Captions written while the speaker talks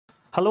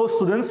Hello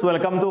students,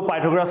 welcome to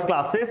Pythagoras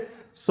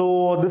classes.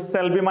 So this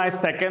shall be my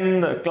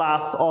second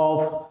class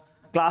of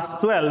class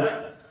 12.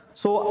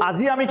 So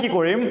aji ami ki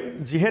korim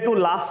jihetu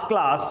last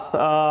class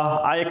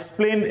I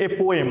explained a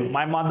poem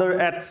My Mother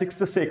at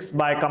 66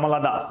 by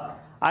Kamala Das.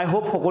 I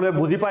hope সকলোৱে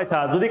বুজি পাইছা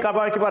যদি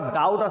কাবাৰ কিবা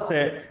doubt আছে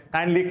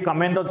kindly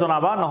comment ত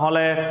জনাবা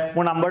নহলে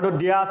মোৰ নাম্বাৰটো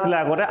দিয়া আছিল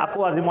আগতে আকৌ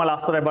আজি মই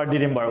লাষ্টত এবাৰ দি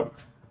দিম বাৰু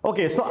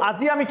Okay, so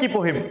aji ami ki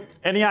pohim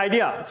any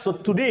idea so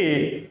today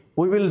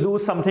we will do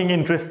something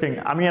interesting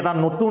ami eta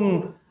notun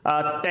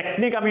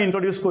technique ami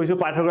introduce koisu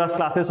Pythagoras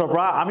classes or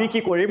pra ami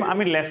ki korim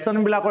ami lesson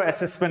bilakor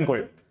assessment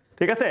korim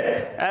ঠিক আছে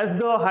as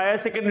the higher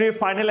secondary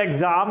final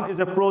exam is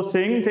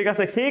approaching ঠিক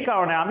আছে সেই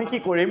কারণে আমি কি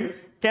করিম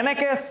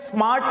কেনেকে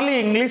smartly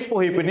English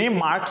পঢ়ি পিনি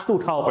মার্কস টু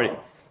উঠাও পাৰি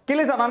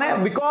কেলে জানানে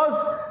বিকজ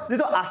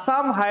যেটো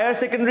আসাম হায়াৰ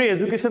সেকেন্ডাৰী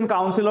এডুকেশন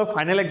কাউন্সিলৰ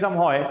ফাইনাল এক্সাম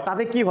হয়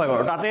তাতে কি হয়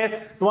বাৰু তাতে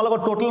তোমালোকৰ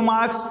টোটাল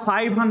মার্কস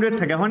 500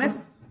 থাকে হয়নে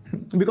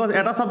বিকজ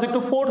এটা সাবজেক্ট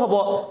টু 4 হ'ব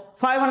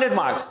 500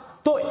 মার্কস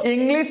তো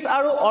ইংলিশ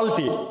আৰু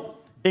অলটি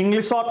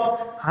ইংলিশত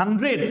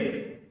 100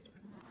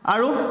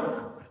 আৰু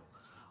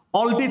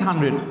অলটিত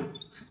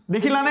 100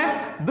 দেখিলানে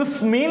this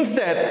means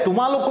that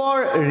তোমালোকৰ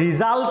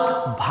result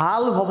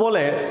ভাল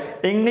হ'বলে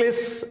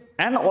English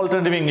and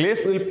alternative English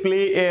will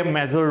play a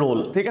major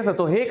role ঠিক আছে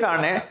তো সেই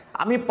কাৰণে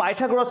আমি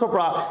Pythagoras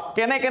পৰা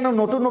কেনে কেনে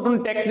নতুন নতুন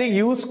টেকনিক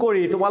ইউজ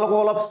কৰি তোমালোকক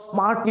অলপ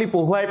স্মাৰ্টলি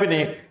পঢ়ুৱাই পিনি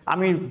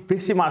আমি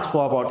বেছি মাৰ্কস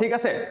পাব ঠিক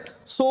আছে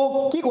সো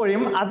কি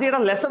কৰিম আজি এটা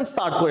লেসন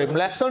স্টাৰ্ট কৰিম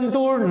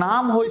লেসনটোৰ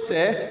নাম হৈছে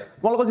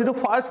তোমালোকৰ যেটো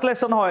ফাৰ্স্ট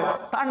লেসন হয়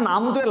তাৰ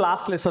নামটোৱে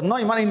লাষ্ট লেসন ন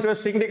ইমান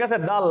ইন্টাৰেষ্টিং ঠিক আছে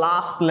দা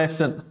last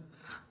lesson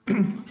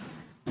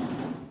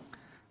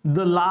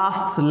The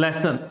last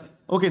lesson.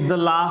 Okay, the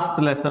last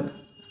lesson.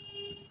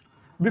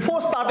 Before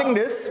starting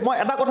this, মই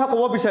এটা কথা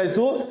ক'ব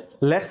বিচাৰিছো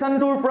lesson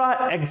টোৰ পৰা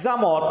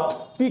examত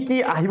কি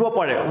আহিব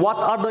পাৰে what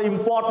are the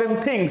important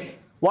things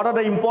what are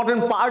the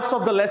important parts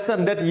of the lesson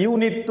that you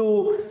need to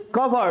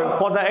cover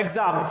for the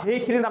exam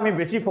সেইখিনিত আমি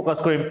বেছি ফোকাস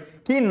কৰিম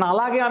কি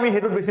নালাগে আমি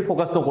হেতুত বেছি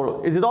ফোকাস নকৰো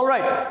is it all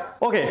right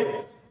okay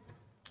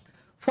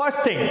first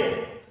thing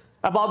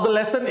about the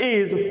lesson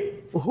is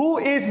who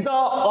is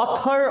the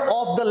author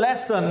of the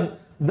lesson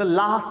the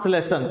last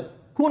lesson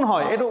কোন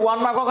হয় এটো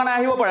 1 মাৰ্কৰ কাৰণে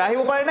আহিব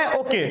পাৰে নে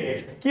ওকে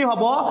কি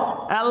হ'ব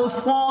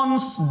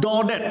Alphonse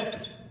Daudet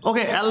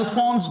okay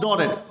Alphonse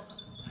Daudet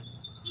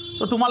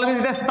তো তোমালোকে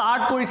যেটা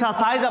স্টার্ট কৰিছা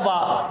চাই যাবা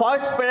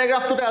ফাৰ্স্ট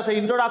প্যাৰাগ্ৰাফটোতে আছে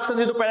ইন্ট্ৰোডাকশন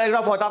যেটো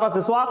প্যাৰাগ্ৰাফ হয় তাত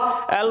আছে সোয়া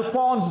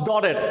Alphonse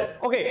Daudet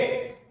ওকে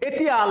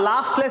এতিয়া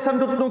লাষ্ট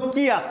লেসনটো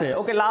কি আছে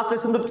ওকে লাষ্ট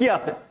লেসনটো কি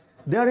আছে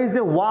There is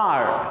a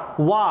war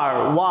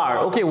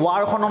okay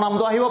war খনৰ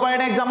নামটো আহিব পাৰে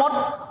না এক্সামত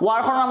war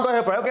খনৰ নামটো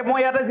আহিব পাৰে okay মই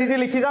ইয়াতে যি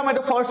লিখি যাম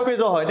এটো ফাৰ্স্ট পেজ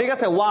হয় ঠিক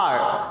আছে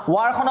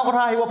war খনৰ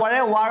কথা আহিব পাৰে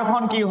war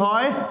খন কি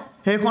হয়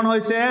হেখন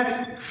হৈছে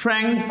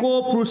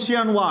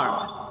Franco-Prussian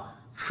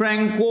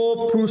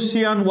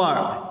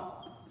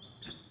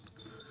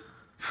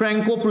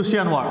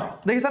war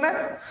দেখিছানে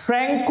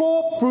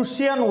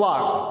Franco-Prussian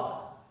war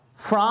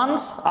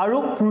France আৰু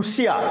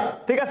Prussia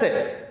ঠিক আছে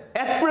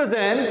At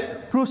present,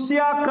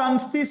 Prussia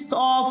consists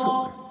of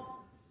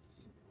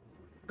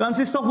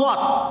what?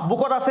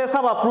 Bukot ase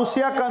saba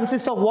Prussia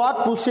consists of what?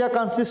 Prussia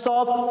consists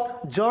of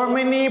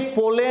Germany,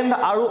 Poland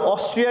aru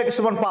Austria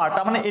kisuman part.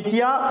 Ta mane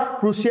etia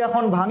Prussia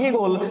khon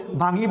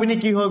bhangi bini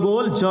ki hoy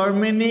gol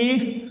Germany,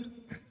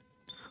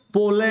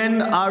 Poland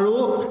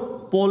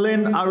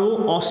aru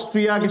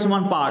Austria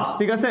kisuman parts.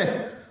 Thik ase?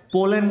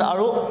 Poland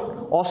aru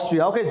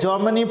Austria. Okay,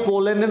 Germany,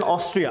 Poland and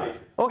Austria.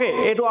 Okay,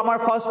 eto amar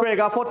first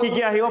paragraph ot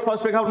ki ahibo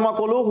first paragraph ma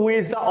kolu who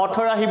is the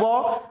author ahibo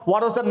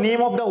what was the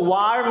name of the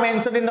war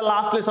mentioned in the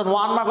last lesson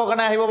 1 mark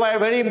kane ahibo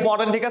very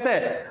important thik ase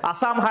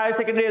Assam Higher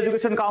Secondary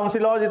Education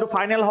Council jeto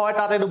final hoy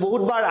tate eto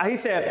bahut bar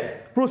ahise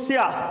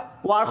Prussia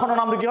war khono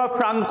naam ki hoy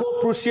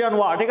Franco-Prussian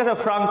war thik ase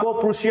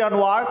Franco-Prussian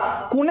war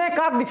kune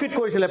kak defeat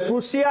korisile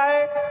Prussia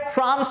e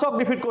France ok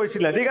defeat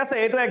korisile thik ase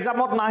eto exam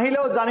ot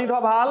nahileo jani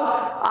thwa bhal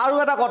aru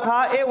eta kotha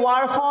e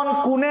war khon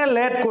kune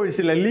lead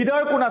korisile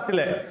leader kun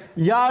asile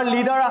yar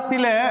leader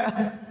asile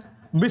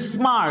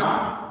Bismarck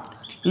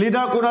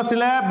leader কোন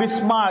asile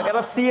Bismarck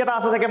eta c eta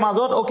ase sake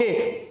মাজত okay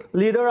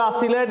leader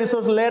asile this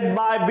was led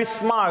by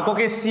Bismarck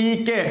okay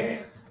ck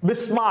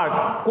Bismarck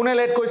কোনে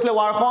lead কৰিছিলে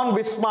war খন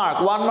Bismarck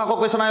 1 mark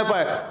question আহে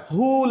পায়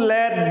who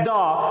led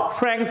the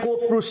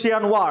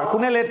Franco-Prussian war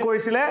কোনে lead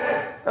কৰিছিলে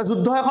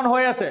যুদ্ধ এখন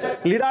হৈ আছে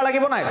লিডাৰ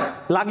লাগিব নাই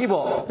লাগিব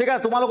ঠিক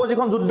আছে তোমালোকৰ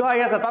যিখন যুদ্ধ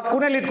আহি আছে তাত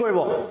কোনে লিড কৰিব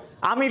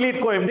আমি লিড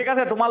কৰিম ঠিক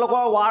আছে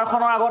তোমালোকৰ war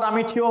খনৰ আগত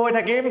আমি থিয় হৈ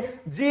থাকিম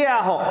যি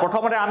আহক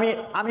প্ৰথমতে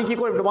আমি কি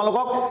কৰিম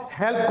তোমালোকক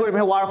হেল্প কৰিম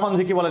হে war খন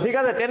জিকিবলৈ ঠিক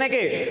আছে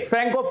তেনেকৈ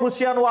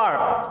Franco-Prussian war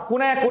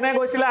কোনে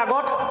গৈছিলে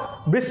আগত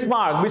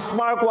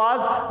Bismarck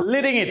was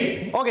leading it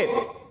okay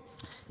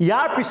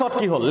ইয়াৰ পিছত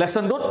কি হল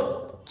লেসনটোত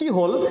কি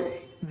হল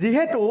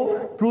যেহেতু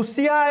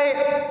প্ৰুছিয়াই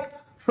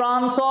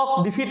ফ্ৰান্সক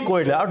ডিফিট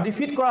কৰিলে আৰু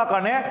ডিফিট কৰাৰ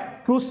কাৰণে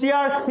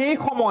প্ৰুছিয়াৰ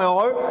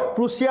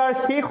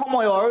সেই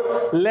সময়ৰ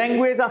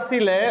ল্যাঙ্গুৱেজ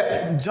আছিল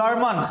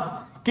জাৰ্মান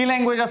কি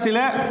ল্যাঙ্গুৱেজ আছিল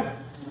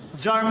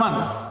জাৰ্মান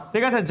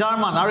ঠিক আছে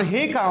জার্মান আর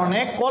সেই কারণে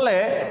কলে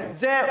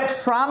যে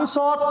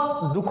ফ্রান্সত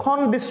দুখন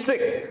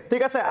ডিস্ট্রিক্ট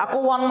ঠিক আছে আকো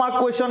 1 মার্ক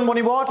কোয়েশ্চন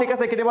বনিব ঠিক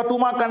আছে কেতিয়াবা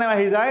 2 মার্ক কানে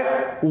আহি যায়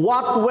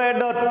what were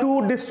the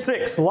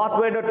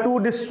two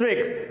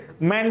districts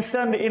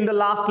mentioned in the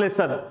last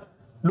lesson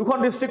দুখন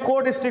ডিস্ট্রিক্ট কোৰ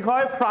ডিস্ট্ৰিক্ট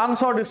হয়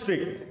ফ্ৰান্সৰ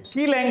ডিস্ট্ৰিক্ট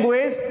কি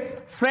ল্যাঙ্গুয়েজ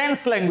ফ্ৰেঞ্চ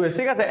ল্যাঙ্গুয়েজ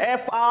ঠিক আছে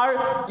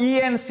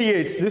FRENCH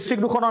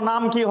ডিস্ট্ৰিক্ট দুখনৰ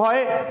নাম কি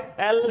হয়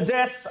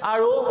এলজেছ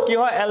আৰু কি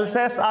হয়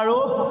এলসেছ আৰু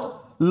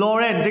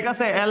লৰেন ঠিক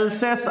আছে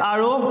এলসেছ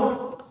আৰু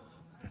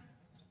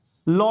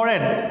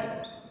লৰেন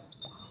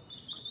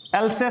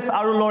এলসেছ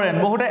আৰু লৰেন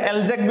বহুতে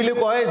এলজেক বুলি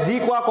কয় জি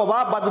কোৱা কবা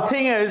but the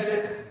thing is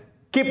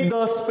keep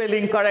the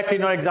spelling correct in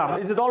your exam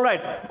is it all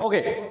right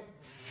okay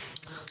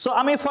so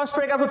ami first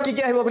paragraph ki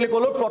ki ahibo boli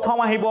kolo prothom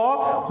ahibo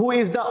who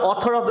is the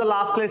author of the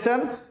last lesson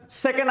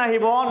second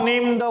ahibo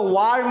name the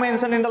war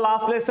mentioned in the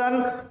last lesson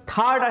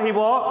third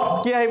ahibo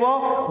ki ahibo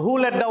who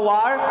led the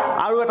war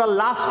aru eta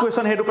last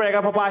question hetu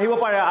paragraph pa ahibo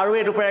pare aru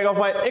etu paragraph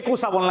pa eku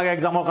sabon lage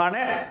exam or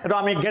karone etu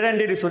ami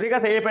guarantee disu thik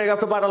ase ei paragraph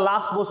to pa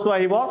last bostu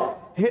ahibo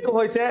hetu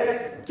hoise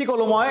ki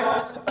kolo moi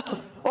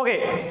okay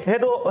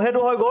hetu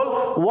hoy gol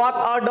what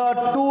are the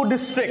two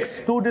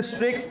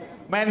districts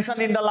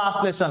mentioned in the last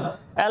lesson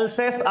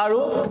Alsace aru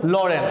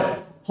Lorraine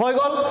hoy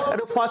gol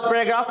etu first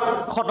paragraph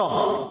khatam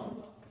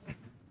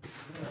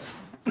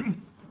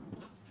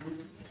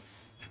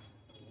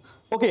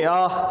okay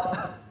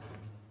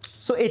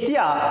so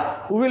etia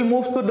we will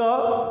move to the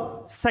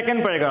second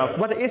paragraph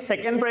but a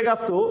second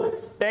paragraph to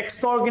text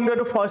or kintu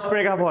etu first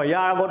paragraph hoy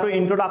ya agoto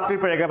introductory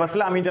paragraph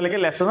asile ami jeleke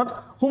lessonot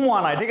humwa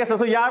nai thik ase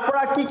so yar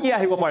pora ki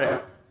ahibo pare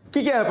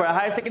কি কি হবে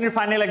higher secondary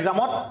final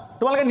এক্সামত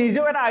তোমালকে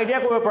নিজেও এটা idea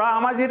কৰিব পৰা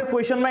আমাৰ যেটো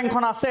কোৱেশ্চন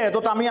বেংকখন আছে তো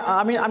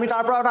আমি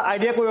তাৰ পৰা এটা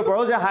আইডিয়া কৰিব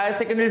পাৰো যে হায়ার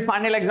সেকেন্ডারি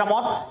ফাইনাল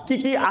এক্সামত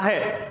কি আহে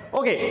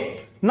ওকে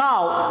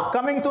নাও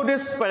coming to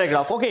this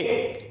paragraph okay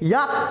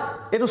ইয়াত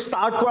এটো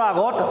স্টার্ট কৰাৰ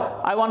আগত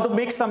আই want to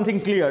make something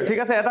clear ঠিক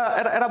আছে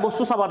এটা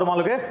বস্তু চাবা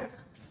তোমালকে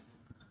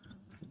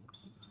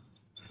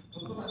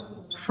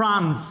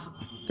ফ্রান্স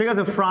ঠিক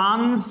আছে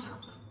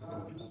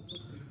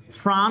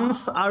ফ্রান্স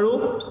আৰু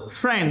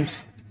ফ্ৰেঞ্চ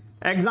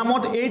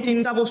এক্সামত এই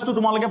তিনটা বস্তু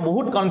তোমালকে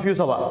বহুত কনফিউজ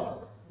হবা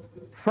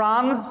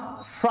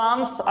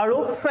ফ্ৰান্স আৰু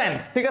ফ্রেঞ্চ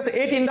ঠিক আছে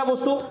এই তিনটা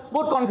বস্তু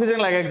বহুত কনফিউজিং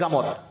লাগে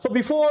এক্সামত so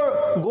before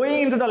going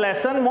into the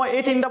lesson মই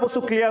এই তিনটা বস্তু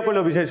ক্লিয়ার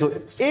কৰিব বিচাৰিছো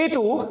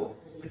এইটো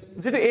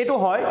যেটো এইটো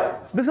হয়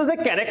দিস ইজ এ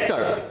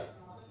ক্যাৰেক্টাৰ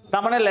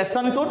তাৰ মানে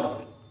লেসনটোত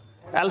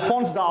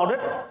এলফন্স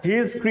ডাউডেট he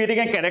is creating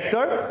A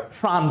character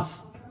France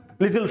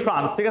little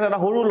France ঠিক আছে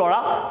এটা সৰু লৰা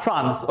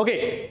France okay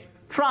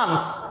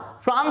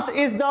France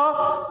is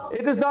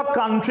the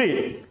country.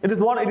 It is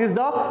what? It is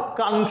the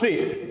country.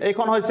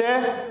 Ekhon hoise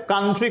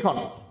country khon.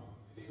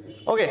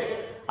 Okay.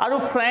 Aru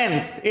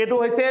France etu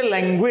hoise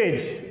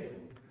language.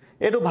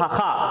 Etu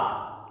bhasha.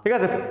 Thik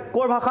ase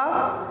kor bhasha?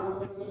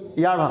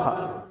 Yar bhasha.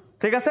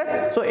 Thik ase?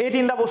 So ei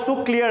tinta bostu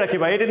clear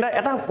rakhiba. Ei tinta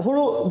eta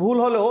horu bhul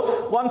holo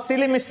one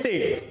silly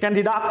mistake can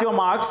deduct your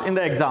marks in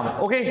the exam.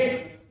 Okay?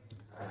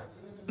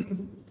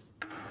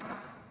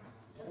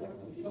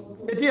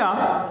 এতিয়া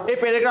এই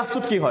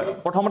প্যাৰাগ্ৰাফটোত কি হয়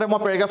প্ৰথমতে মই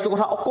প্যাৰাগ্ৰাফটো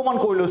কথা অকমান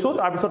কৈ লৈছো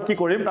তাৰ পিছত কি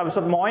কৰিম তাৰ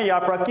পিছত মই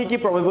ইয়াৰ পৰা কি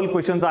প্ৰবেবল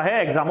কোৱেশ্চনছ আহে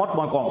এক্সামত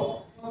মই কম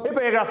এই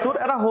প্যাৰাগ্ৰাফটোত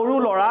এটা সৰু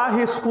লৰা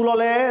হি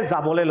স্কুললে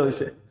যাবলে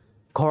লৈছে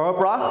ঘৰৰ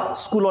পৰা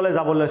স্কুললে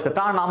যাবলে লৈছে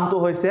তাৰ নামটো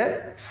হৈছে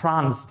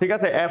ফ্ৰান্স ঠিক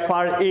আছে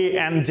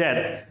FRANZ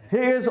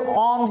he is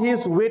on his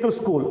way to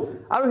school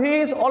আৰু হি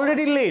ইজ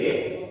অলৰেডি লেট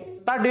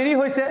তাৰ দেৰি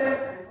হৈছে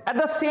at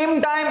the same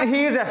time he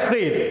is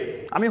afraid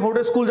আমি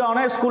হোটে স্কুল যাও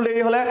না স্কুল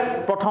দেৰি হলে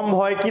প্ৰথম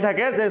ভয় কি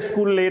থাকে যে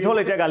স্কুল লেট হল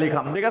এতিয়া গালি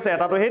খাম ঠিক আছে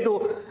এটাটো হেতু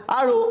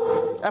আৰু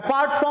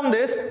apart from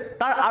this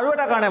তাৰ আৰু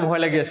এটা কাৰণে ভয়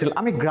লাগি আছিল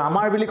আমি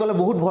গ্ৰামাৰ বুলি কলে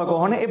বহুত ভয় কওঁ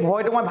হনে এই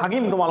ভয়টো মই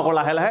ভাগিম তোমালোকৰ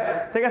লাহে লাহে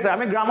ঠিক আছে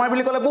আমি গ্ৰামাৰ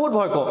বুলি কলে বহুত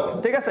ভয় কওঁ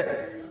ঠিক আছে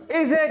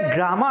এই যে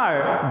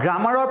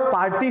গ্ৰামাৰৰ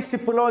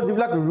পাৰ্টিসিপলৰ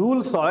যিবিলাক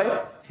ৰুলস হয়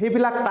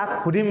হেবিলাক তাক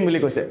হুদিম বুলি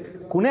কৈছে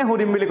কোনে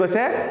হুদিম বুলি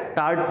কৈছে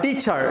তাৰ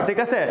টিচাৰ ঠিক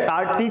আছে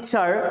তাৰ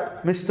টিচাৰ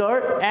মিস্টাৰ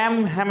এম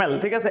হেমেল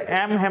ঠিক আছে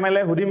এম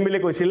হেমেলে হুদিম বুলি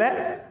কৈছিলে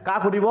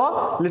কাক হুদিব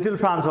লিটল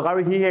ফ্ৰান্সক আৰু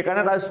হি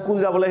হেকাৰণে তাৰ স্কুল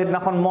যাবলৈ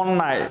হেদিনাখন মন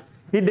নাই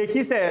হি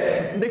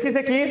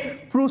দেখিছে কি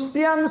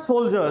প্ৰুছিয়ান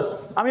সোলজাৰ্স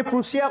আমি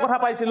প্ৰুছিয়া কথা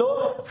পাইছিলো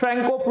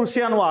ফ্ৰেংকো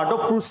প্ৰুছিয়ান ওয়াৰ তো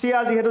প্ৰুছিয়া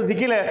যেহেতু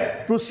জিকিলে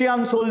প্ৰুছিয়ান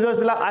সোলজাৰ্স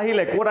বিলাক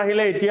আহিলে কোত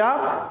আহিলে এতিয়া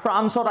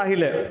ফ্ৰান্সত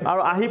আহিলে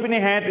আৰু আহি পিনি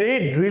হেতি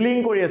ড্ৰিলিং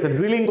কৰি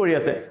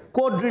আছে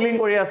কোড ড্ৰিলিং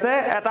কৰি আছে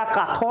এটা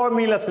কাঠৰ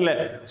মিল আছিলে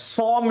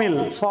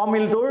ছ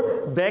মিলটোৰ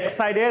বেক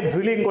সাইডে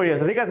ড্ৰিলিং কৰি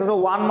আছে ঠিক আছে সো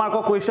 1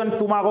 মাৰ্কৰ কোৱেশ্চন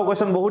 2 মাৰ্কৰ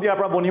কোৱেশ্চন বহুত ইয়াৰ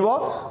পৰা বনিব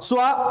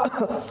সোৱা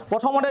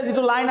প্ৰথমতে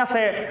যেটো লাইন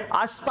আছে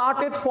I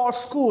started for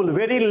school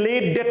very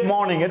late that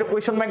morning এটো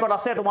কোৱেশ্চন বেংকত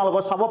আছে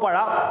তোমালোকৰ চাব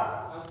পাৰা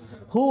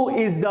Who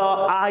is the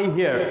I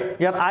here?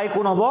 Yet I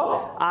কোন হবো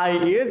I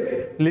is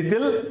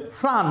little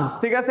France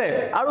ঠিক আছে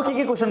আৰু কি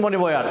question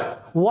বনিব year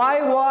Why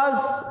was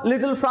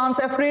little France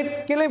afraid?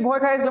 কেলে ভয়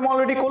খাইছিল মই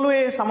অলৰেডি কলোৱে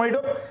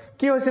সামাৰিটো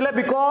কি হৈছিল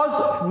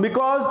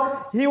because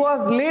he was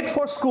late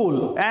for school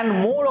and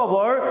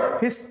moreover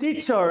his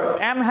teacher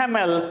M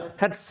Hamel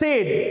had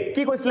said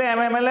কি কৈছিল M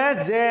Hamel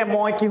যে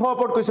মই কিহৰ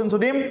ওপৰত কোৱেশ্চন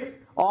সুধিম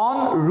on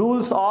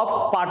rules of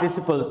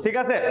participles ঠিক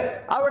আছে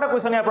আৰু এটা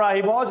কোৱেশ্চন ইয়াৰ পৰা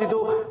আহিব যেটো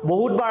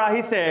বহুত বাৰ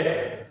আহিছে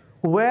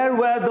Where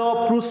were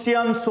the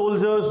Prussian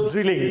soldiers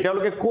drilling?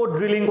 তেওঁলোকে কোড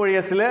ড্ৰিলিং কৰি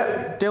আছিল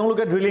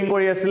তেওঁলোকে ড্ৰিলিং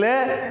কৰি আছিল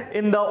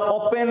in the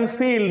open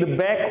field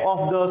back of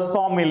the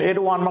sawmill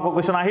এটো ওয়ান মাৰ্ক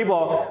কোৱেশ্চন আহিব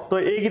তো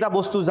এইকিটা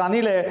বস্তু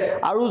জানিলে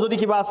আৰু যদি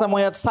কিবা আছে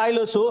মই ইয়াত চাই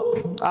লৈছো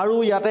আৰু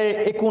ইয়াতে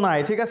একো নাই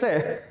ঠিক আছে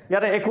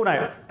ইয়াতে একো নাই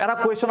এটা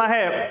কোৱেশ্চন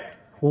আহে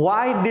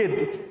Why did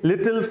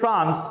little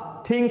France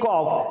think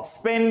of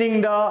spending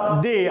the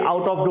day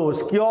out of doors?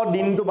 কিয়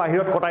দিনটো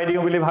বাহিৰত কটাই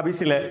দিও বুলি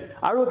ভাবিছিলে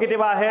আৰু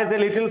কেতিয়াবা আহে যে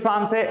লিটল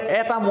ফ্ৰান্সে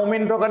এটা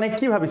মোমেন্টৰ কাৰণে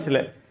কি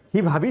ভাবিছিলে হি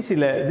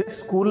ভাবিছিলে যে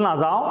স্কুল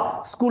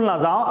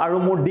নাযাও আৰু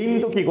মোৰ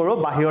দিনটো কি কৰো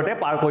বাহিৰতে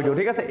পাৰ কৰি দিও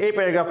ঠিক আছে এই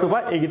প্যাৰাগ্ৰাফটো বা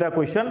এইগিটা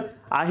কোৱেশ্চন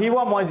আহিব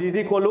মই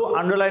জিজি কলো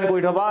আন্ডাৰলাইন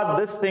কৰি থবা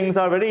this things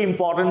R very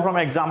important from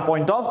exam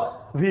point of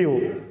view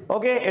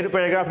okay এইটো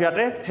প্যাৰাগ্ৰাফ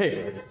ইয়াতে হে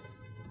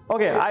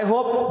Okay, I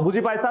hope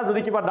বুজি পাইছা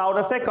যদি কিবা ডাউট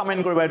আছে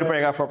কমেন্ট কৰিবা এইটো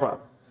প্যাৰাগ্ৰাফৰ পৰা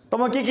তো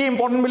মই কি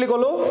ইম্পৰ্টেন্ট বুলি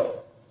কলো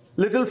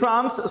লিটল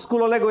ফ্ৰান্স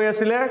স্কুললৈ গৈ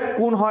আছিল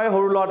কোন হয়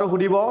হৰু লটো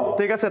হুদিব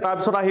ঠিক আছে তাৰ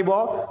পিছত আহিব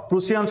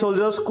প্ৰুছিয়ান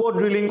সোলজাৰ্স কোড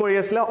ড্ৰিলিং কৰি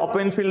আছিল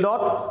ওপেন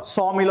ফিল্ডত ছ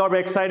মিলৰ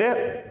বেক সাইডে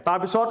তাৰ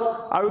পিছত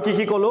আৰু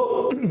কি কলো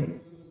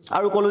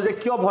আৰু কলো যে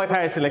কিয় ভয়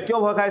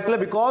খাইছিল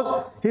because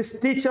his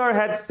teacher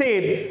had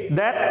said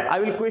that I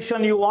will question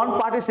you on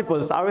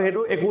participles আৰু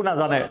হেতু একো না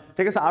জানে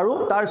ঠিক আছে আৰু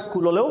তাৰ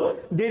স্কুললৈও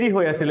দেৰি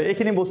হৈ আছিল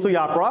এইখিনি বস্তু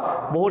ইয়াৰ পৰা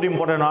বহুত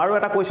ইম্পৰ্টেন্ট আৰু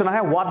এটা কোৱেশ্চন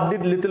আহে what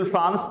did little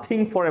France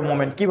think for a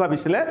moment কি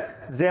ভাবিছিল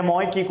যে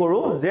মই কি কৰো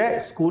যে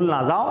স্কুল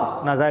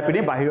নাযায় পিনি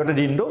বাহিৰতে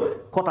দিনটো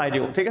কটাই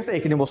দিও ঠিক আছে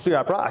এইখিনি বস্তু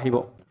ইয়াৰ পৰা আহিব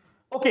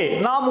Okay,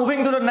 now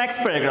moving to the next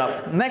paragraph.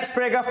 Next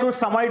paragraph to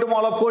summary to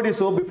all of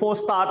kodiso before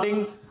starting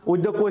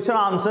with the question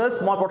answers.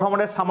 মই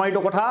প্ৰথমতে summary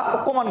to কথা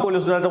অকমান কইলো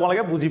যে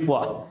তোমালোকে বুজি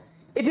পোৱা।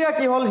 এতিয়া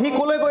কি হল হি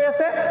কলৈ গৈ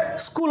আছে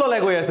স্কুললৈ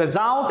গৈ আছে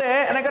যাওতে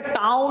এনেকা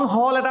টাউন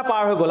হল এটা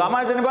পাৰ হৈ গল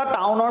আমাৰ জনিবা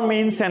টাউনৰ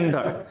মেইন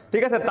সেন্টাৰ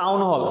ঠিক আছে টাউন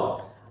হল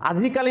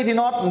আজিকালি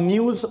দিনত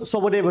নিউজ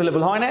সবতে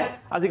अवेलेबल হয় না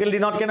আজিকালি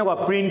দিনত কেনেকুৱা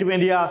প্ৰিন্ট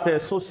মিডিয়া আছে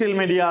সোশ্যাল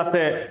মিডিয়া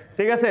আছে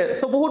ঠিক আছে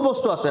সব বহুত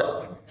বস্তু আছে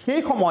সেই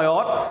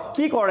সময়ত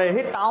কি কৰে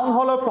হে টাউন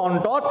হলৰ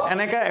ফ্ৰন্টত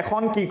এনেকা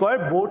এখন কি কয়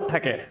বোৰ্ড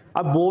থাকে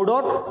আৰু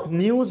বোৰ্ডত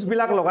নিউজ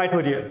বিলাক লগাই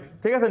থৈ দিয়ে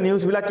ঠিক আছে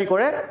নিউজ বিলাক কি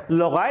কৰে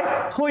লগাই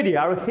থৈ দিয়ে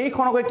আৰু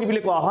সেইখনকৈ কি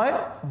বুলি কোৱা হয়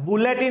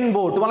বুলেটিন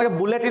বোৰ্ড তোমালোকে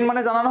বুলেটিন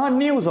মানে জানা নহয়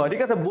নিউজ হয়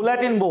ঠিক আছে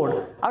বুলেটিন বোৰ্ড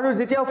আৰু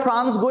যেতিয়া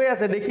ফ্ৰান্স গৈ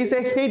আছে দেখিছে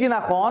সেই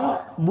দিনাখন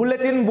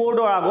বুলেটিন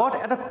বোৰ্ডৰ আগত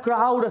এটা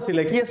ক্ৰাউড আছিল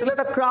কি আছিল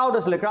এটা ক্ৰাউড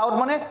আছিল ক্ৰাউড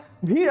মানে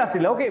ভিৰ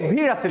আছিল ওকে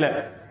ভিৰ আছিল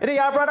এটা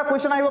ইয়াৰ পৰা এটা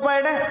কোৱেশ্চন আহিব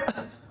পাৰে নে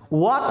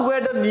What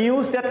were the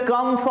news that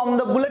come from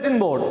the bulletin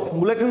board?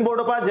 Bulletin board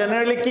pa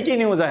generally ki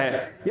news ahe.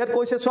 Yat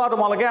koise swa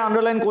tomalage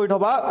underline koi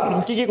thoba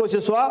ki koise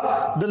swa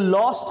the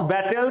lost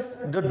battles,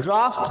 the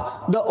draft,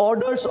 the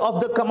orders of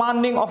the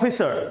commanding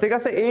officer. Thik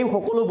ase ei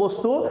hokolu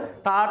bostu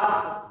tat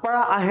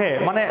para ahe.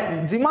 Mane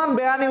jiman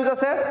beya news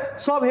ase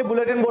sob he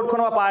bulletin board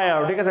khon pa pae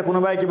aru thik ase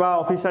konobai kiba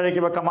officer e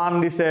kiba command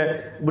dise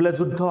bole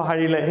juddho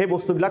harile he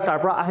bostu bilak tar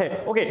para ahe.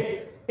 Okay.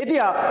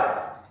 Etia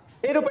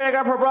etu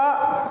paragraph পৰা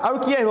আৰু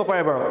কি আহিব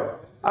পাৰে বাৰু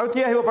আৰু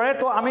কি আহিব পাৰে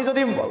তো আমি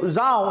যদি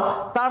যাও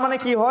তাৰ মানে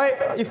কি হয়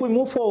ইফ উই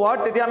মুভ ফৰওয়াৰ্ড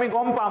তেতিয়া আমি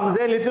গম পাম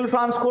যে লিটল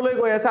ফ্ৰান্স কলৈ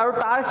গৈ আছে আৰু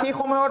তাৰ সেই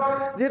সময়ত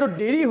যেটো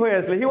দেৰি হৈ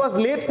আছিল হি was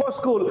late for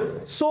school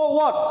so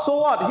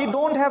what he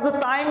don't have the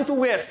time to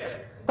West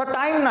তাৰ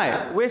টাইম নাই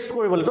ওয়েস্ট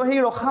কৰিবলৈ তো হি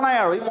ৰখা নাই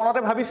আৰু ই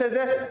মনতে ভাবিছে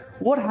যে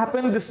what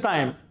happened this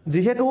time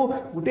যেহেতু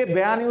গুটে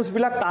বেয়া নিউজ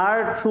বিলাক তাৰ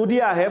থ্ৰু দি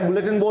আহে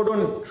বুলেটিন বোৰ্ডৰ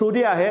থ্ৰু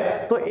দি আহে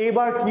তো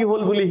এইবাৰ কি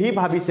হল বুলি হি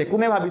ভাবিছে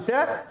কোনে ভাবিছে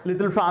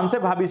লিটল ফ্ৰান্সে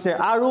ভাবিছে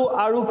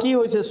আৰু কি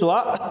হৈছে সোৱা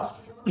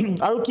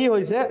আৰু কি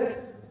হৈছে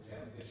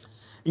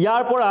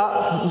ইয়াৰ পৰা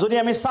যদি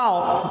আমি চাও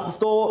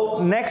তো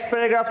নেক্সট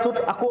প্যাৰাগ্ৰাফটোত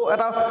আকো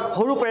এটা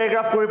হৰু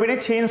প্যাৰাগ্ৰাফ কৰি পিনি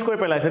চেঞ্জ কৰি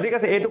পেলাইছে ঠিক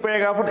আছে এইটো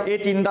প্যাৰাগ্ৰাফত এই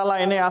তিনটা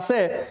লাইনে আছে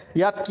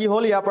ইয়াত কি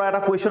হল ইয়াৰ পৰা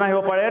এটা কোৱেশ্চন আহিব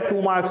পাৰে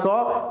 2 marks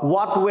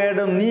what were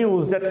the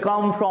news that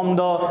come from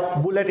the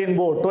bulletin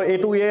board তো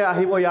এটো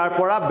আহিব ইয়াৰ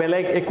পৰা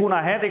বেলেগ একো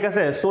নাহে ঠিক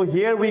আছে so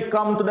here we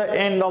come to the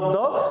end of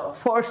the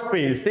first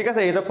page ঠিক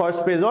আছে এটা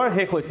ফার্স্ট পেজৰ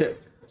শেষ হৈছে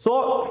so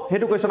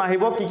হেতু কোৱেশ্চন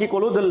আহিব কি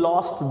কলো the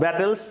lost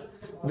battles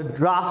the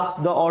draft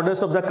the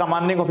orders of the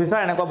commanding officer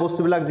এনেকুৱা বস্তু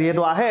বিলাক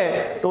যেহেতু আহে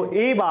তো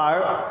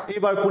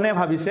এইবাৰ কোনে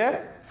ভাবিছে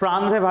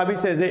ফ্ৰান্সে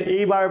ভাবিছে যে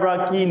এইবাৰ পৰা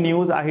কি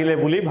নিউজ আহিলে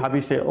বুলি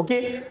ভাবিছে ওকে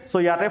সো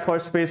ইয়াতে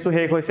ফাৰ্স্ট পেজটো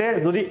শেষ হৈছে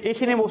যদি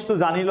এইখিনি বস্তু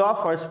জানি লোৱা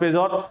ফাৰ্স্ট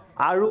পেজত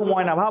আৰু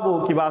মই না ভাবো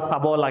কিবা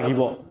চাব লাগিব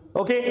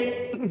okay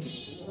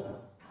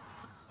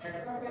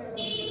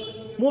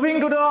moving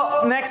to the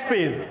next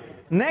page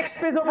Next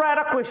page opra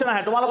eta question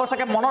ahe tomalokor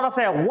sake monot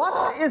ase what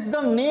is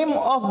the name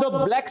of the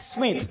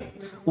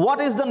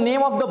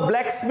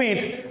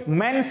blacksmith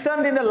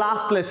mentioned in the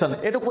last lesson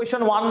etu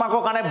question 1 mark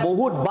kane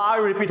bahut bar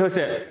repeat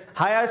hoise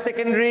higher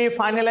secondary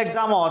final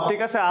exam ot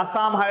thik ase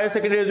Assam Higher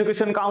Secondary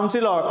Education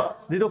Council or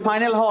jitu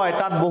final hoy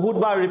tat bahut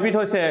bar repeat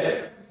hoise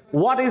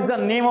what is the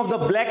name of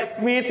the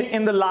blacksmith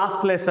in the last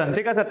lesson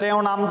thik ase teo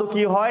naam tu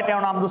ki hoy teo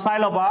naam tu sai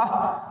loba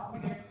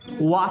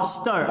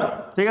Watchster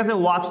thik ase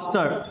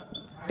Watchster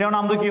তেওঁৰ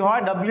নামটো কি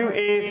হয়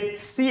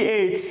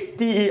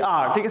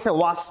WACHTER ঠিক আছে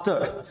Watchster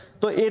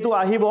তো এটো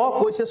আহিব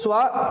কৈছে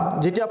সোৱা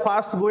যেতিয়া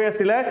ফাৰ্স্ট গৈ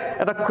আছিল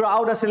এটা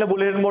ক্ৰাউড আছিল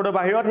বুলেটিন বোৰ্ডৰ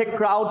বাহিৰত হে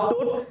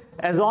ক্ৰাউডটোত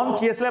এজন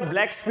কি আছিল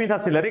ব্ল্যাক স্মিথ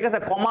আছিল ঠিক আছে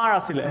কমাৰ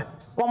আছিল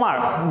কমাৰ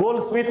গোল্ড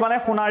স্মিথ মানে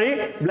সোণাৰী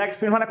ব্ল্যাক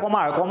স্মিথ মানে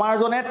কমাৰ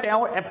জনে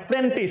তেওঁ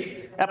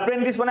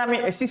এপ্ৰেন্টিছ মানে আমি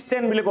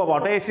এসিস্ট্যান্ট বুলি কব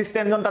তে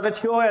এসিস্ট্যান্ট জন তাতে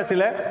থিয় হৈ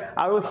আছিল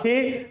আৰু সেই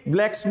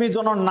ব্ল্যাক স্মিথ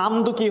জনৰ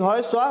নামটো কি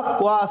হয় সোৱা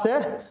কোৱা আছে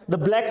দ্য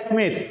ব্ল্যাক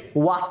স্মিথ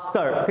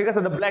ওয়াস্টাৰ ঠিক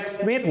আছে দ্য ব্ল্যাক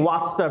স্মিথ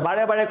ওয়াস্টাৰ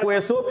বাৰে বাৰে কৈ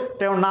আছো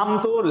তেওঁৰ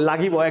নামটো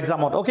লাগিব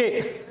এক্সামত ওকে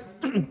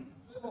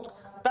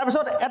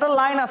তাৰপিছত এটা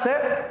লাইন আছে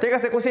ঠিক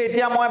আছে কৈছে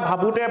এতিয়া মই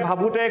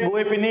ভাবুতে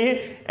গৈ পিনি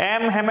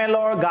এম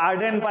হেমেলৰ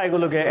গাৰ্ডেন পাই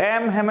গলোগে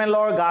এম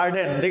হেমেলৰ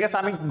গাৰ্ডেন ঠিক আছে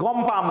আমি গম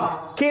পাম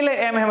কেলে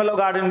এম হেমেলৰ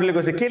গাৰ্ডেন বুলি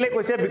কৈছে কেলে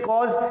কৈছে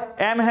বিকজ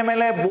এম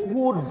হেমেলে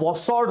বহুত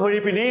বছৰ ধৰি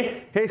পিনি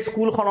সেই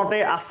স্কুলখনতে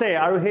আছে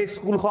আৰু সেই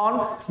স্কুলখন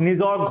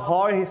নিজৰ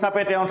ঘৰ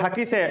হিচাপে তেওঁ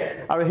থাকিছে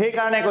আৰু সেই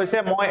কাৰণে কৈছে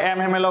মই এম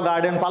হেমেলৰ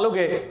গাৰ্ডেন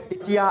পালোগে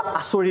এতিয়া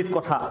আচৰিত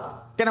কথা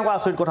কেনেকুৱা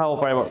আচৰিত কথা হ'ব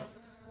পাৰিব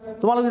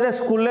তোমালোকে যেতিয়া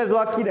স্কুললৈ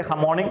যোৱা কি দেখা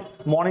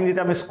মৰ্নিং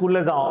যেতিয়া আমি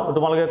স্কুললৈ যাওঁ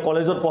তোমালোকে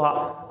কলেজত পঢ়া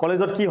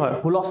কলেজত কি হয়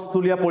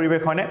হুলস্থুলীয়া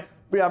পৰিৱেশ হয়নে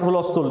বিৰাট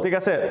হুলস্থুল ঠিক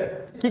আছে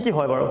কি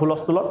হয় বাৰু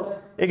হুলস্থুলত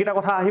এইকেইটা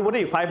কথা আহিব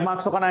দেই 5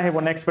 মাৰ্কছৰ কাৰণে আহিব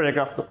নেক্সট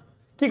পেৰাগ্ৰাফটো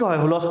কি হয়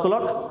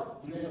হুলস্থুলত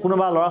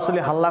কোনোবা ল'ৰা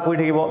ছোৱালী হাল্লা কৰি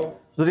থাকিব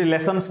যদি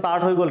লেসন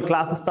ষ্টাৰ্ট হৈ গ'ল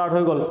ক্লাছ ষ্টাৰ্ট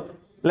হৈ গ'ল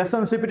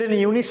লেসন ৰিপিটেড ইন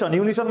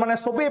ইউনিছন মানে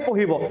সবেই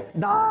পঢ়িব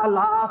দা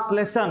লাষ্ট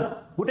লেসন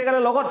গুটেকালে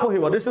লগত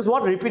পঢ়িব this is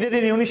what repeated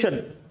in ইউনিছন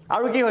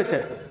আৰু কি হৈছে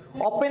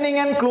opening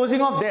and closing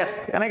of desk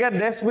এনেকৈ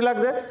ডেস্কবিলাক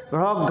যে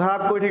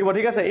ঘৰক কৰি থাকিব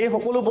ঠিক আছে এই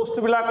সকলো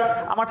বস্তুবিলাক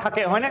আমাৰ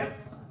থাকে হয়নে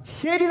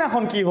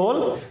সেইদিনাখন কি হ'ল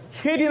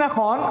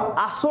সেইদিনাখন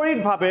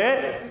আচৰিতভাৱে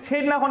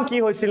সেইদিনাখন কি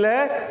হৈছিলে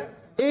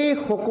এই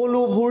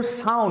সকলোবোৰ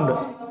সাউন্ড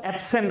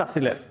এবসেন্ট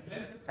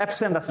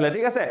আছিলে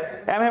ঠিক আছে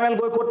এমএমএল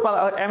গৈ কোট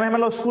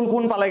এমএমএল স্কুল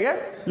কোন পালেগে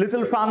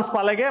লিটল ফ্ৰান্স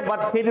পালেগে বাট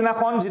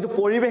সেইদিনাখন যেটো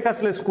পৰিৱেশ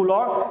আছিল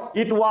স্কুলৰ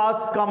it was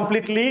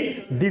completely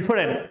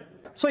different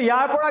so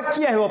ইয়াৰ পৰা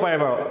কি আহিব পাৰে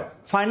বাৰু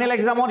ফাইনেল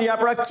এক্সামত ইয়াৰ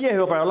পৰা কি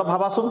আহিব পাৰে অলপ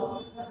ভাবাচোন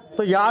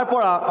তো ইয়াৰ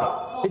পৰা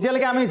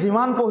এতিয়ালৈকে আমি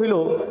যিমান পঢ়িলো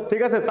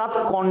ঠিক আছে তাত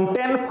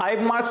কন্টেন্ট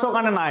 5 মাৰ্কছৰ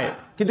কাৰণে নাই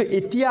কিন্তু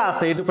এতিয়া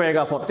আছে এইটো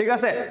পেৰাগ্ৰাফত ঠিক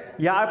আছে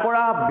ইয়াৰ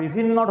পৰা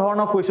বিভিন্ন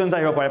ধৰণৰ কোৱেশ্চনছ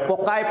আহিব পাৰে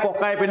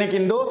পকাই পিনে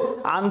কিন্তু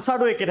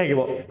আনসাৰটো একে থাকিব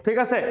ঠিক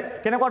আছে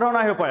কেনেকুৱা ধৰণৰ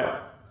আহিব পাৰে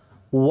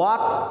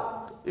what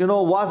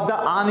was the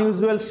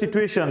unusual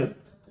situation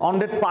on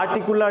that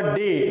particular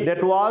day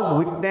that was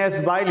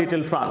witnessed by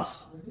little France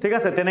ঠিক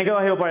আছে তেনেকৈ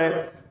আহিব পাৰে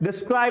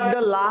describe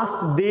the last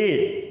day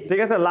ঠিক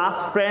আছে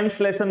last friends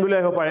lesson বুলি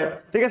আহিব পাৰে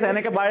ঠিক আছে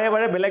এনেকৈ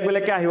বাৰে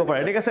বেলেগকে আহিব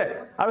পাৰে ঠিক আছে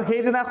আৰু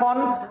সেইদিনাখন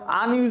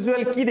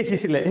unusual কি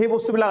দেখিছিলে সেই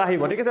বস্তুবিলাক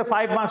আহিব ঠিক আছে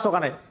 5 মাৰ্কছৰ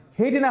কাৰণে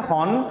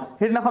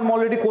সেইদিনাখন মই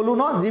অলৰেডি ক'লো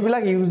ন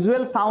যিবিলাক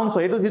ইউজুৱেল সাউন্ডছ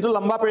হয় এটো যেটো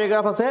লম্বা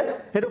পেৰাগ্ৰাফ আছে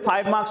হেতু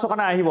 5 মাৰ্কছৰ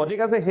কাৰণে আহিব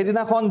ঠিক আছে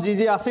সেইদিনাখন যি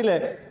আছিলে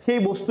সেই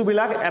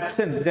বস্তুবিলাক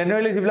এবসেন্ট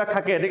জেনাৰেলি যিবিলাক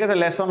থাকে ঠিক আছে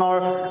লেসনৰ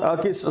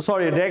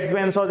ডেস্ক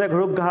বেঞ্চৰ যে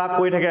গ্ৰুপ ঘাক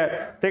কৰি থাকে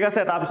ঠিক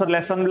আছে তাৰ পিছত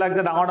লেসনবিলাক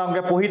যে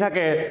ডাঙৰকে পঢ়ি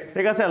থাকে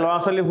ঠিক আছে ল'ৰা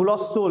ছোৱালী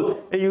হুলস্থুল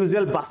এই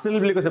ইউজুৱেল বাসিল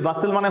বুলি কৈছে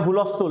বাসিল মানে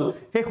হুলস্থুল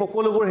সেই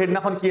সকলোবোৰ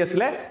সেইদিনাখন কি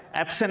আছিলে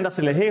এবসেন্ট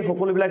আছিলে সেই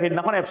সকলোবিলাক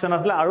সেইদিনাখন এবসেন্ট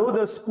আছিলে আৰু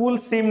the school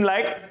SIM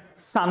like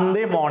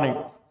Sunday morning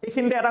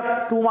এইখিনিতে এটা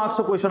 2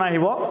 মাৰ্কছৰ কোৱেশ্চন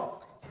আহিব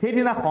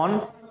সেইদিনাখন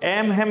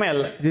এম হেমেল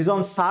যিজন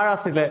ছাৰ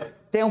আছিলে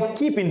তেওঁ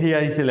কি পিন্ধি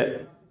আহিছিলে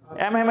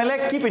এম হেমেলে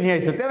কি পিন্ধি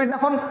আহিছিলে তেওঁ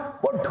সেইদিনাখন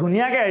বহুত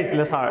ধুনীয়াকৈ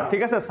আহিছিলে ছাৰ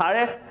ঠিক আছে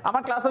ছাৰে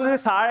আমাৰ ক্লাছত যদি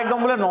ছাৰ একদম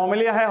বোলে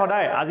নৰ্মেলি আহে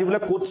সদায় আজি বোলে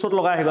কোট চোট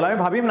লগাই আহি গ'ল আমি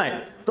ভাবিম নাই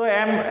তো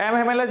এম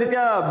হেমেলে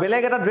যেতিয়া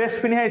বেলেগ এটা ড্ৰেছ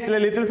পিন্ধি আহিছিলে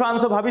লিটল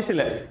ফ্ৰান্সো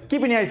ভাবিছিলে কি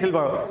পিন্ধি আহিছিল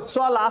বাৰু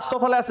চোৱা লাষ্টৰ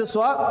ফালে আছে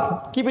চোৱা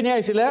কি পিন্ধি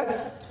আহিছিলে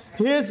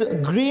হিজ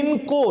গ্ৰীণ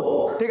কোট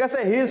ঠিক আছে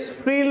হিজ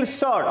ফ্ৰিল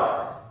শাৰ্ট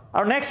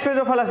আৰু নেক্সট পেজ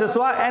অফ ফালে আছে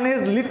সোয়া and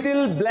his little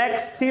black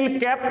silk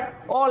cap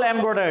all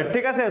এমব্ৰয়ডাৰ্ড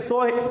ঠিক আছে সো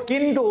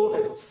কিন্তু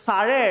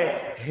সাৰে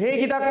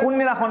হেগিটা কোন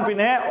দিনাখন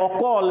পিনে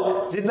অকল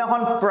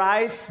যিদিনাখন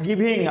প্ৰাইজ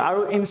গিভিং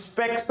আৰু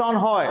ইনস্পেকশন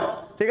হয়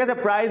ঠিক আছে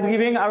প্ৰাইজ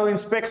গিভিং আৰু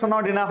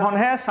ইনস্পেকশনৰ দিনাখন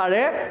হে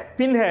সাৰে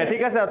পিন্ধে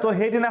ঠিক আছে তো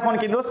সেই দিনাখন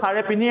কিন্তু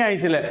সাৰে পিন্ধি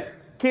আহিছিলে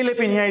কেলে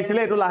পিন্ধি আহিছিলে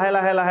এটো লাহে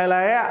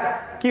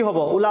কি হ'ব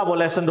ওলাব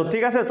লেসনটো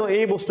ঠিক আছে তো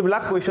এই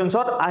বস্তুবিলাক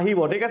কোৱেশ্চনছত আহিব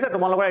ঠিক আছে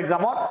তোমালোকৰ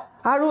এক্সামত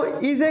আৰু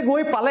ই যে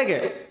গৈ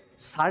পালেগে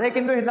সাৰে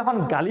কিন্তু হেদিনাখন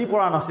গালি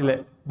পৰা নাছিলে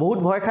বহুত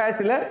ভয় খাই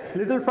আছিলে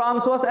little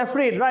France was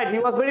afraid right he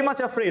was very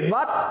much afraid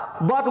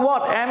but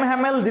what M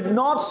Hamel did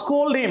not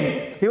scold him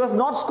he was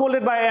not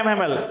scolded by M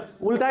Hamel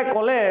উল্টাই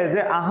কলে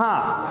যে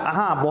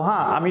আহা বহা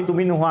আমি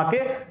তুমি নোহাকে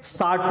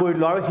স্টার্ট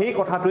কৰিলো আৰু সেই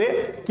কথাটোৱে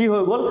কি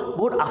হৈ গল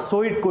বহুত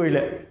আচৰিত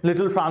কৰিলে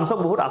লিটল ফ্ৰান্সক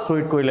বহুত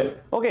আচৰিত কৰিলে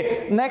ওকে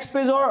নেক্সট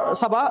পেজৰ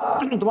সাবা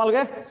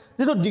তোমালোকে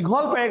যেটো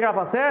দীঘল পেৰাগ্ৰাফ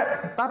আছে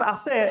তাত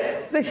আছে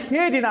যে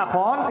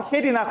সেইদিনাখন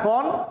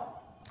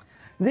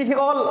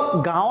যিসকল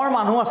গাঁৱৰ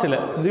মানুহ আছিল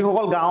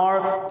যিসকল গাঁৱৰ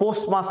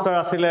পোষ্ট মাষ্টাৰ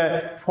আছিল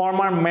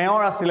ফৰ্মাৰ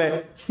মেয়ৰ আছিল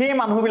সেই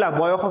মানুহবিলাক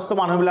বয়সস্থ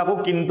মানুহবিলাকো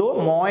কিন্তু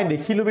মই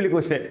দেখিলো বুলি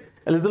কৈছে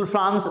little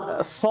France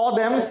saw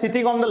them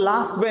sitting on the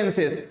last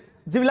benches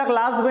যিবিলাক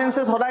লাষ্ট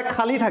বেঞ্চেস সদায়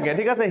খালি থাকে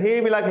ঠিক আছে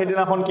সেইবিলাক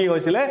হেদিনাখন কি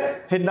হৈছিল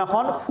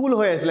হেদিনাখন ফুল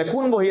হৈ আছিল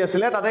কোন বহি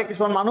আছিল তাতে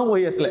কিছুমান মানুহ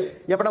বহি আছিল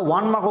ইয়াৰ পৰা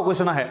 1 মাৰ্কৰ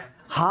কোৱেশ্চন আহে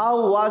how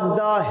was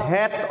the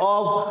head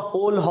of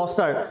old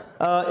hosser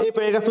এই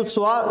পেৰাগ্ৰাফটো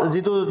চোৱা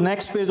যেটো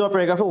নেক্সট পেজৰ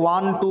পেৰাগ্ৰাফ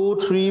 1 2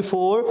 3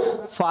 4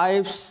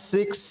 5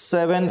 6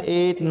 7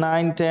 8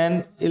 9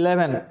 10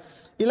 11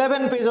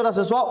 11 পেজত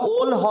আছে so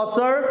old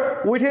horser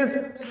with his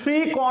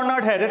three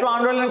cornered head এটো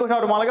আন্ডারলাইন কৰি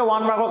থাও তোমালকে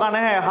 1 মাৰ্কৰ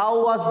কাৰণে হে how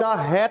was the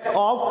head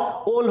of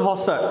old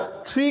horser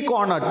three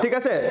cornered ঠিক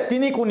আছে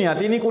তিনি কুনিয়া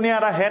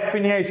এটা হেড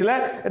পিনি আইছিলে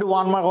এটো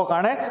 1 মাৰ্কৰ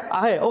কাৰণে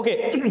আহে ওকে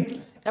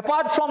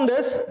apart from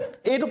this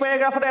এইটো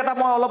প্যাৰাগ্ৰাফতে এটা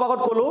মই অলপ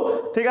আগত কলো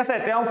ঠিক আছে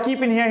তেওঁ কি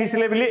পিনি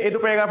আহিছিলে বুলি এইটো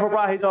প্যাৰাগ্ৰাফৰ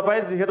পৰা আহি যাব পাৰে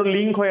যেহেতু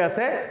লিংক হৈ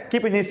আছে কি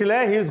পিনিছিলে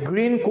his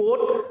green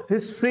coat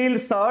his frilled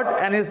shirt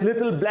and his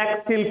little black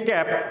silk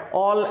cap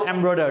all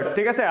embroidered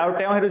ঠিক আছে আৰু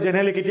তেওঁ হেতু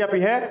জেনেৰেলি কেতিয়া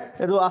পিহে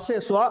এটো আছে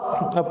সোয়া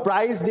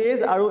prize days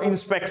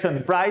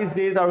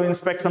আৰু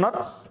inspectionত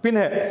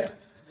পিনে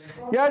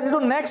ইয়াৰ যেটো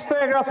নেক্সট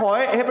প্যাৰাগ্ৰাফ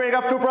হয় এই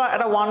প্যাৰাগ্ৰাফটোৰ পৰা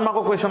এটা 1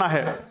 মাৰ্কৰ কোৱেশ্চন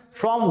আহে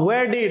from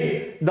where did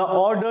the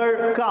order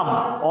come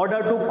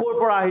order to কৰ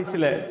পৰা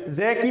আহিছিলে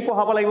যে কি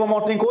পঢ়াব লাগিব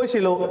মই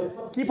কৈছিলো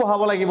কি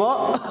পঢ়াব লাগিব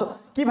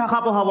কি ভাষা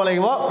পঢ়াব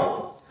লাগিব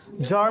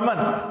জাৰ্মান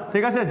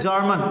ঠিক আছে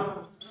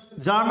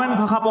জাৰ্মান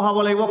ভাষা পঢ়াব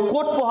লাগিব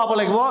কোট পঢ়াব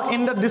লাগিব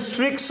in the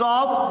districts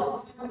of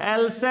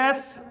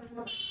Alsace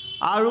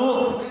আৰু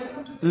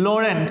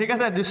লৰেন ঠিক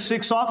আছে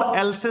ডিস্ট্ৰিক্টস অফ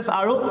এলসেস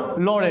আৰু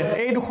লৰেন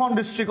এই দুখন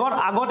ডিস্ট্ৰিক্টত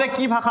আগতে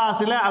কি ভাষা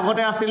আছিল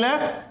আগতে আছিল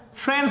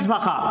ফ্ৰেঞ্চ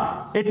ভাষা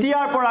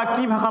এতিয়াৰ পৰা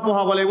কি ভাষা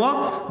পঢ়াব লাগিব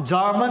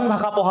জাৰ্মান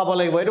ভাষা পঢ়াব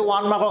লাগিব এটো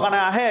 1 মাৰ্কৰ কাৰণে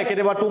আহে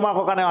কেতিয়াবা 2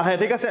 মাৰ্কৰ কাৰণে আহে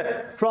ঠিক আছে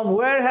from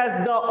where has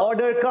the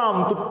order come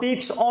to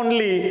teach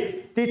only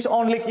কি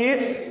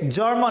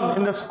German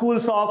in the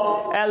schools of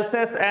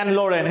Alsace and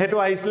Lorraine হেতু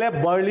আহিছিলে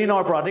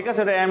বাৰ্লিনৰ পৰা ঠিক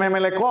আছে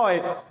এমএমএল কয়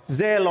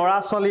যে লৰা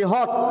চলি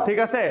হত ঠিক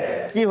আছে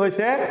কি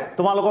হৈছে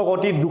তোমালোকক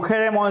অতি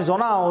দুখেৰে মই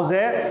জনাও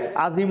যে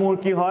আজি মোৰ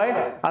কি হয়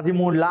আজি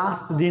মোৰ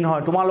লাষ্ট দিন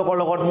হয় তোমালোকৰ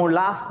লগত মোৰ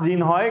লাষ্ট দিন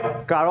হয়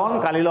কাৰণ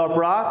কালিলৰ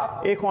পৰা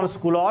এখন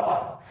স্কুলত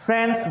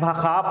ফ্ৰেঞ্চ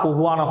ভাষা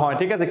পঢ়ুৱা নহয়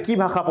ঠিক আছে কি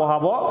ভাষা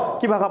পঢ়াব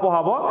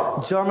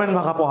জাৰ্মান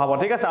ভাষা পঢ়াব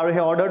ঠিক আছে আৰু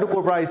হে অৰ্ডাৰটো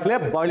কৰ পৰা আহিছিলে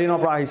বাৰ্লিনৰ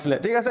পৰা আহিছিলে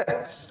ঠিক আছে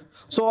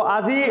সো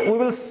আজি we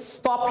will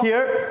stop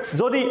here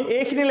যদি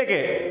এইখিনিলৈকে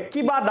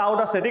কিবা ডাউট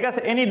আছে ঠিক আছে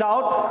এনি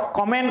ডাউট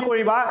কমেন্ট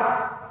কৰিবা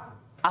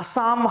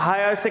Assam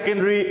Higher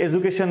Secondary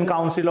Education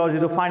Council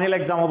যেটো ফাইনাল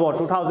এক্সাম হ'ব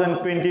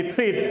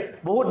 2023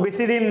 বহুত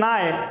বেছি দিন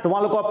নাই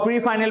তোমালোকৰ প্ৰি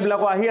ফাইনাল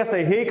বিলাকো আহি আছে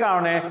হেই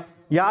কাৰণে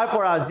ইয়াৰ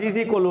পৰা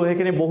জি কলো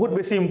হেখিনি বহুত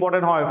বেছি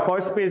ইম্পৰ্টেন্ট হয়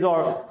ফাৰ্স্ট পেজৰ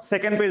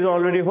সেকেন্ড পেজৰ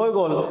অলৰেডি হৈ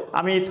গল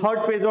আমি থাৰ্ড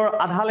পেজৰ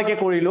আধালৈকে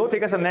কৰিলো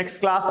ঠিক আছে নেক্সট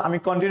ক্লাস আমি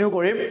কন্টিনিউ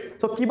কৰিম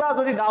সো কিবা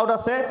যদি ডাউট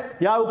আছে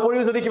ইয়াৰ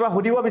উপৰিও যদি কিবা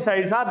হুদিব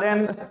বিচাৰিছা দেন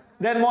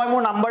মই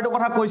মোৰ নাম্বাৰটো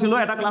কথা কৈছিলো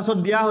এটা ক্লাছত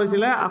দিয়া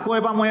হৈছিল আকৌ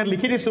এবাৰ মই ইয়াত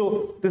লিখি দিছো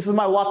this is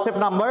my WhatsApp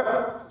number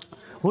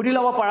হুদি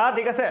লব পাৰা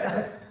ঠিক আছে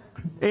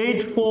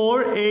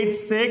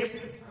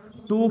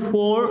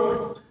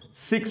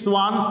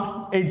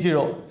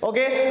 8486246180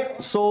 okay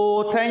so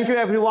thank you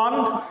everyone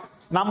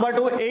number 2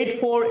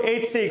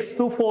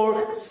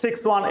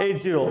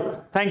 8486246180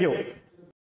 thank you